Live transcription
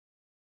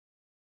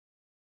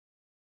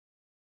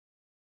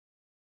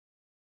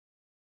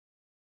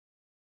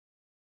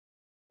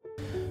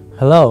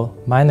Hello,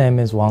 my name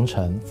is Wang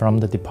Chen from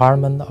the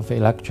Department of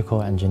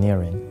Electrical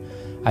Engineering.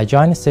 I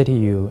joined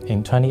CityU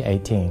in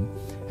 2018,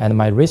 and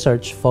my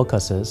research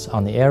focuses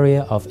on the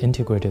area of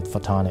integrated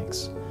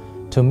photonics.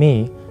 To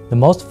me, the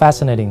most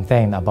fascinating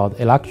thing about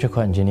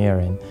electrical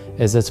engineering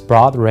is its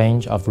broad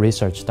range of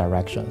research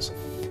directions,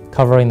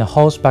 covering the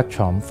whole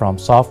spectrum from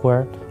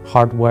software,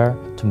 hardware,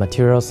 to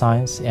material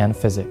science and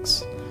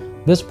physics.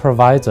 This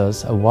provides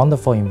us a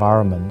wonderful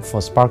environment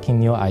for sparking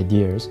new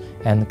ideas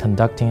and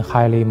conducting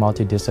highly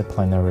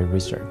multidisciplinary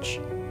research.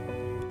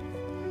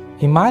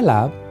 In my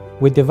lab,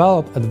 we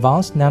develop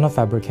advanced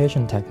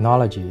nanofabrication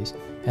technologies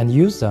and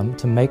use them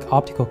to make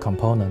optical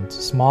components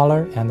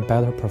smaller and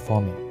better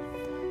performing.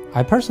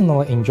 I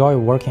personally enjoy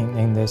working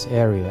in this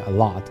area a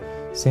lot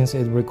since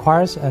it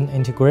requires an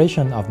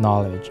integration of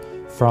knowledge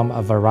from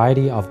a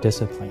variety of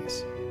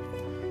disciplines.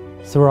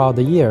 Throughout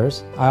the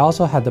years, I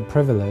also had the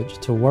privilege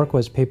to work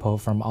with people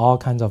from all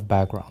kinds of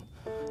backgrounds.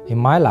 In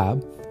my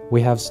lab,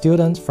 we have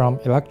students from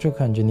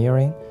electrical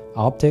engineering,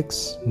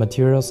 optics,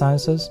 material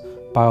sciences,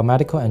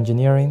 biomedical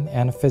engineering,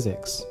 and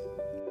physics.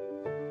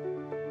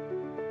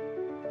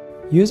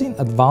 Using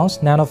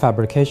advanced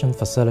nanofabrication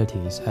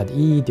facilities at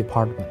EE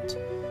department,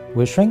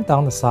 we shrink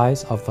down the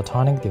size of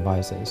photonic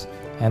devices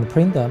and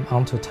print them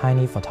onto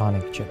tiny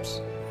photonic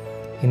chips.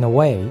 In a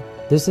way,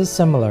 this is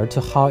similar to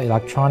how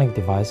electronic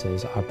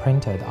devices are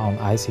printed on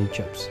IC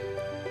chips.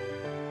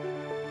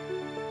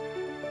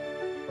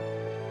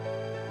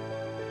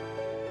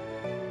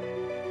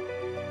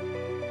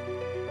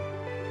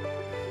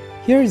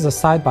 Here is a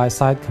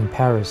side-by-side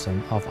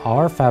comparison of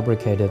our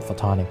fabricated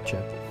photonic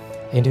chip,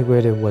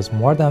 integrated with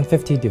more than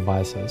 50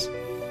 devices,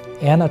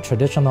 and a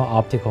traditional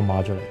optical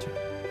modulator.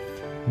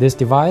 This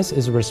device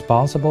is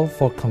responsible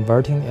for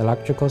converting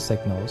electrical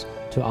signals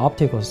to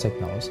optical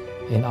signals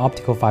in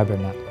optical fiber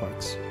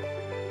networks.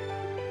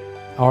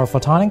 Our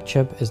photonic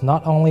chip is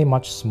not only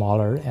much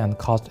smaller and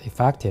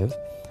cost-effective,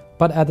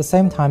 but at the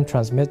same time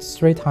transmits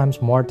 3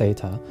 times more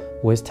data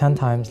with 10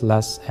 times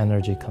less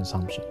energy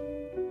consumption.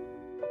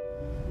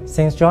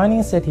 Since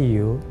joining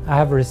CityU, I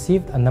have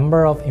received a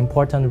number of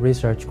important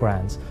research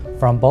grants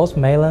from both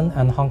mainland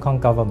and Hong Kong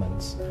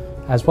governments,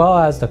 as well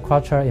as the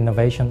Quattro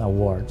Innovation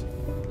Award.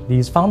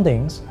 These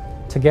fundings,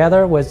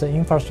 together with the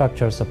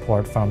infrastructure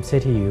support from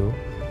CityU,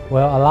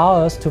 will allow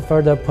us to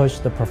further push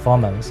the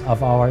performance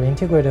of our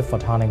integrated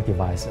photonic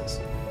devices.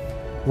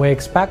 We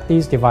expect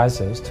these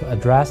devices to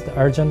address the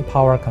urgent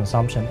power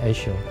consumption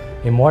issue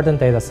in modern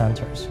data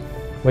centers,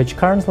 which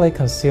currently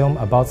consume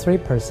about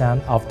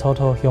 3% of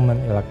total human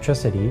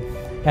electricity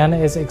and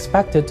is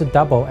expected to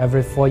double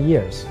every 4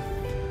 years.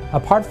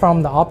 Apart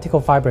from the optical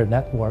fiber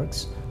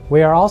networks,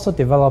 we are also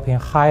developing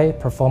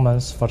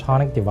high-performance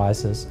photonic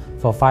devices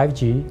for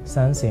 5G,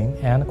 sensing,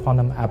 and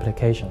quantum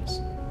applications.